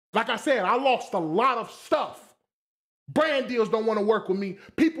Like I said, I lost a lot of stuff. Brand deals don't want to work with me.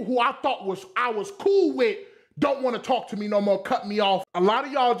 People who I thought I was cool with don't want to talk to me no more, cut me off. A lot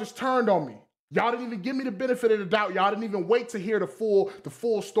of y'all just turned on me. Y'all didn't even give me the benefit of the doubt. Y'all didn't even wait to hear the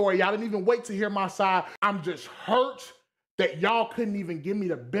full story. Y'all didn't even wait to hear my side. I'm just hurt that y'all couldn't even give me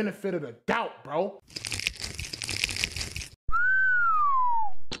the benefit of the doubt, bro.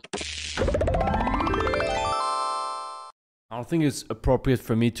 I don't think it's appropriate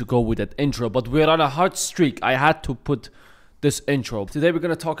for me to go with that intro, but we're on a hot streak. I had to put this intro. Today we're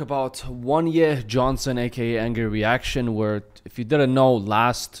going to talk about Oneye Johnson, aka Angry Reaction, where, if you didn't know,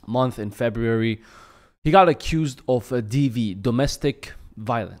 last month in February, he got accused of DV, domestic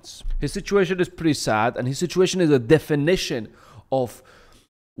violence. His situation is pretty sad, and his situation is a definition of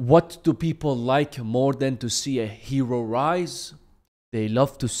what do people like more than to see a hero rise? They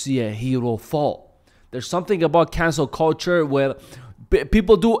love to see a hero fall. There's something about cancel culture where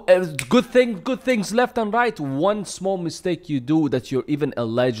people do good things left and right. One small mistake you do that you're even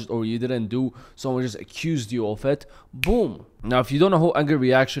alleged or you didn't do, someone just accused you of it, boom. Now, if you don't know who Angry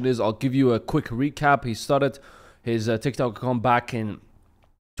Reaction is, I'll give you a quick recap. He started his TikTok account back in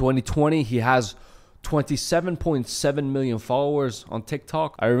 2020. He has 27.7 million followers on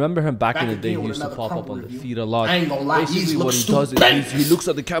TikTok. I remember him back in the day. He used to pop up on the feed a lot. Basically, what he does is he looks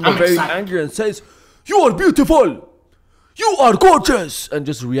at the camera very angry and says, "You are beautiful. You are gorgeous," and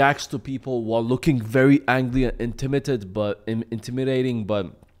just reacts to people while looking very angry and intimidating,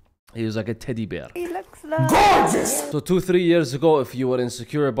 but he was like a teddy bear. He looks gorgeous. So 2-3 years ago, if you were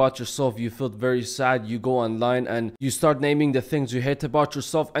insecure about yourself, you felt very sad, you go online and you start naming the things you hate about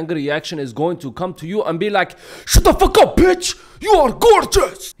yourself, Angry Reaction is going to come to you and be like, "Shut the fuck up, bitch! You are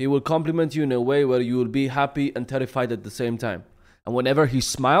gorgeous!" He will compliment you in a way where you will be happy and terrified at the same time. And whenever he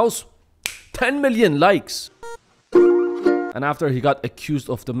smiles, 10 million likes. And after he got accused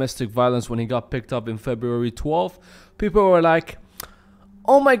of domestic violence when he got picked up in February 12th, people were like,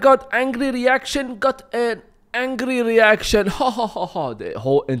 "Oh my god, Angry Reaction got an angry reaction, ha ha ha ha." The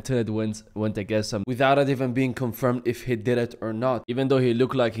whole internet went against him without it even being confirmed if he did it or not, even though he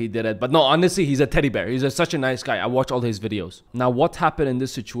looked like he did it. But no, honestly, he's a teddy bear. He's such a nice guy. I watch all his videos. Now, what happened in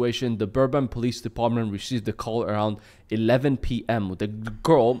this situation? The Burbank Police Department received a call around 11 p.m. The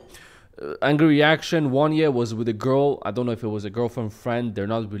girl, Angry Reaction, Oneye was with a girl. I don't know if it was a girlfriend, friend. They're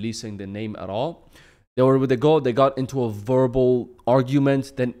not releasing the name at all. They were with a girl. They got into a verbal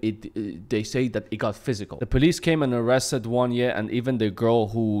argument. Then they say that it got physical. The police came and arrested Oneye, and even the girl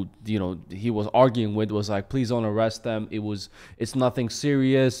who, you know, he was arguing with was like, "Please don't arrest them. It's nothing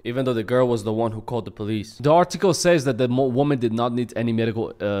serious." Even though the girl was the one who called the police. The article says that the woman did not need any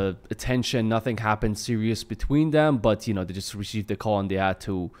medical attention. Nothing happened serious between them, but you know, they just received the call and they had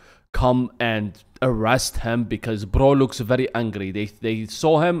to come and arrest him because bro looks very angry. They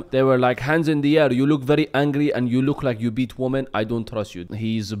saw him, they were like, "Hands in the air, you look very angry and you look like you beat women. I don't trust you."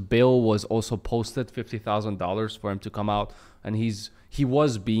 His bail was also posted, $50,000 for him to come out, and he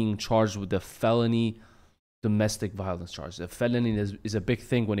was being charged with the felony domestic violence charge. The felony is a big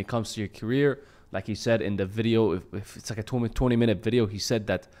thing when it comes to your career. Like he said in the video, if it's like a 20-minute video, he said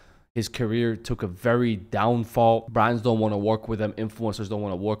that his career took a very downfall. Brands don't want to work with him. Influencers don't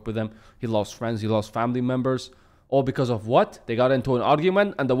want to work with him. He lost friends. He lost family members. All because of what? They got into an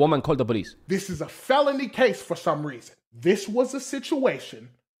argument and the woman called the police. This is a felony case for some reason. This was a situation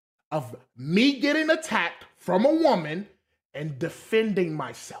of me getting attacked from a woman and defending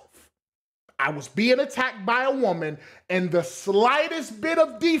myself. I was being attacked by a woman, and the slightest bit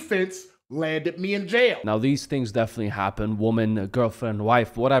of defense landed me in jail. Now, these things definitely happen. Woman, girlfriend,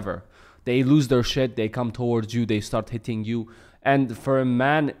 wife, whatever. They lose their shit. They come towards you. They start hitting you. And for a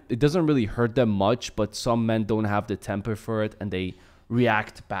man, it doesn't really hurt them much, but some men don't have the temper for it and they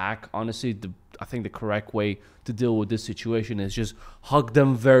react back. Honestly, I think the correct way to deal with this situation is just hug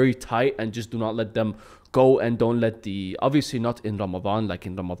them very tight and just do not let them go, and don't let obviously not in Ramadan. Like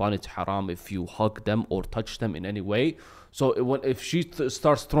in Ramadan, it's haram if you hug them or touch them in any way. So if she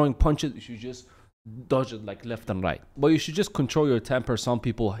starts throwing punches, you should just dodge it like left and right. But you should just control your temper. Some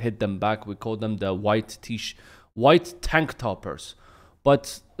people hit them back. We call them the white tank toppers.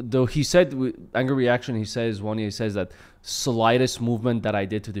 But though he said, Angry Reaction, he says that slightest movement that I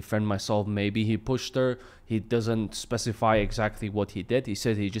did to defend myself, maybe he pushed her. He doesn't specify exactly what he did. He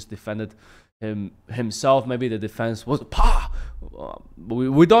said he just defended himself. Maybe the defense was pa.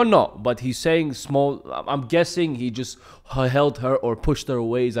 We don't know, but he's saying small. I'm guessing he just held her or pushed her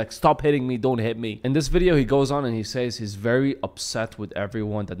away. He's like, "Stop hitting me, don't hit me." In this video, he goes on and he says he's very upset with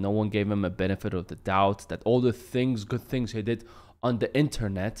everyone, that no one gave him a benefit of the doubt, that all the good things he did on the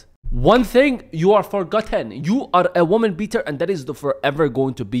internet one thing, you are forgotten. You are a woman beater, and that is forever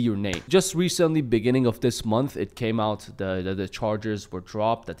going to be your name. Just recently, beginning of this month, it came out the charges were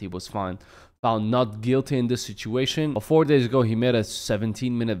dropped, that he was found not guilty in this situation. 4 days ago, he made a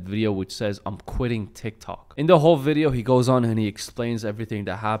 17-minute video which says, "I'm quitting TikTok." In the whole video, he goes on and he explains everything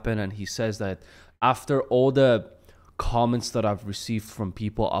that happened, and he says that after all the comments that I've received from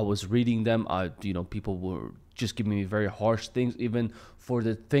people, I was reading them, people were just giving me very harsh things, even for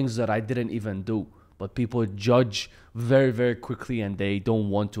the things that I didn't even do. But people judge very, very quickly, and they don't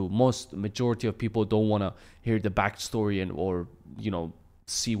want to. Majority of people don't want to hear the backstory or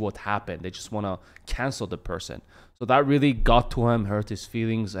see what happened. They just want to cancel the person. So that really got to him, hurt his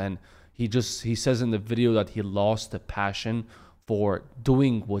feelings, and he says in the video that he lost the passion for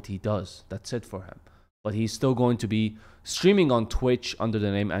doing what he does. That's it for him. But he's still going to be streaming on Twitch under the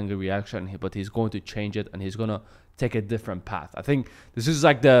name Angry Reaction, but he's going to change it, and he's going to take a different path. I think this is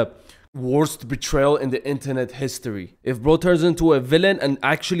like the worst betrayal in the internet history. If bro turns into a villain and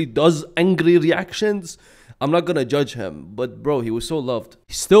actually does angry reactions, I'm not gonna judge him. But bro, he was so loved.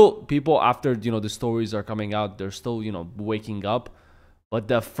 Still, people after the stories are coming out, they're still waking up. But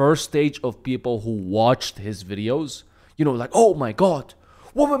the first stage of people who watched his videos, like, oh my god,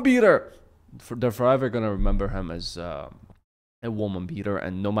 woman beater, they're forever gonna remember him as a woman beater.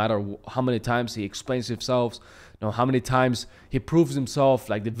 And no matter how many times he explains himself, how many times he proves himself,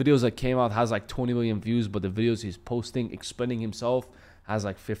 like the videos that came out has like 20 million views, but the videos he's posting explaining himself has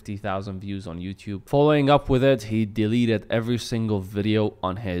like 50,000 views on YouTube. Following up with it, he deleted every single video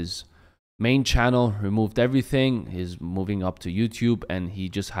on his main channel, removed everything. He's moving up to YouTube, and he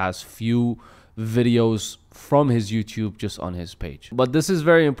just has few videos from his YouTube just on his page. But this is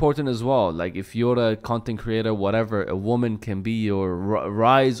very important as well. Like, if you're a content creator, whatever, a woman can be your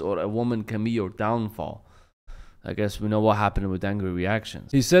rise or a woman can be your downfall. I guess we know what happened with Angry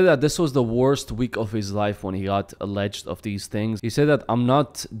Reactions. He said that this was the worst week of his life when he got alleged of these things. He said that I'm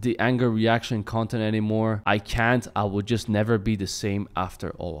not the Angry Reaction content anymore. I would just never be the same after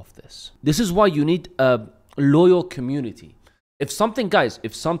all of this. This is why you need a loyal community. If something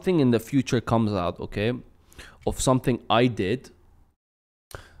in the future comes out, okay, of something I did,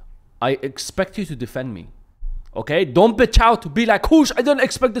 I expect you to defend me, okay? Don't bitch out to be like, "Whoosh, I didn't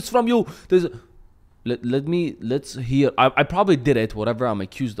expect this from you." Let's hear. I probably did it, whatever I'm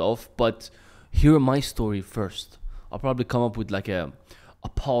accused of, but hear my story first. I'll probably come up with like a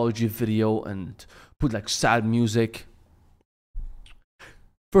apology video and put like sad music.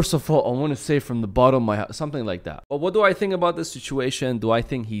 First of all, I want to say from the bottom of my heart, something like that. But what do I think about this situation? Do I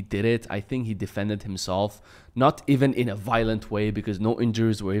think he did it? I think he defended himself, not even in a violent way, because no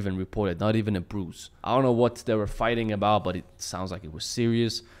injuries were even reported, not even a bruise. I don't know what they were fighting about, but it sounds like it was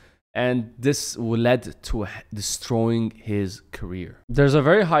serious. And this led to destroying his career. There's a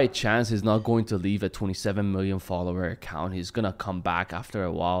very high chance he's not going to leave a 27 million follower account. He's gonna come back after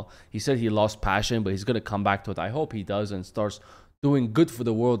a while. He said he lost passion, but he's gonna come back to it. I hope he does and starts doing good for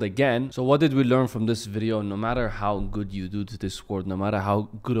the world again. So what did we learn from this video? No matter how good you do to this world, no matter how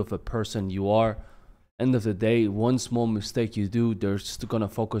good of a person you are, end of the day, one small mistake you do, they're still gonna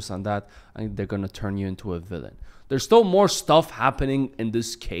focus on that, and they're gonna turn you into a villain. There's still more stuff happening in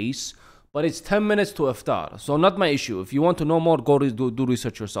this case, but it's 10 minutes to iftar, so not my issue. If you want to know more, go do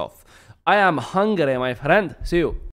research yourself. I am hungry, my friend. See you.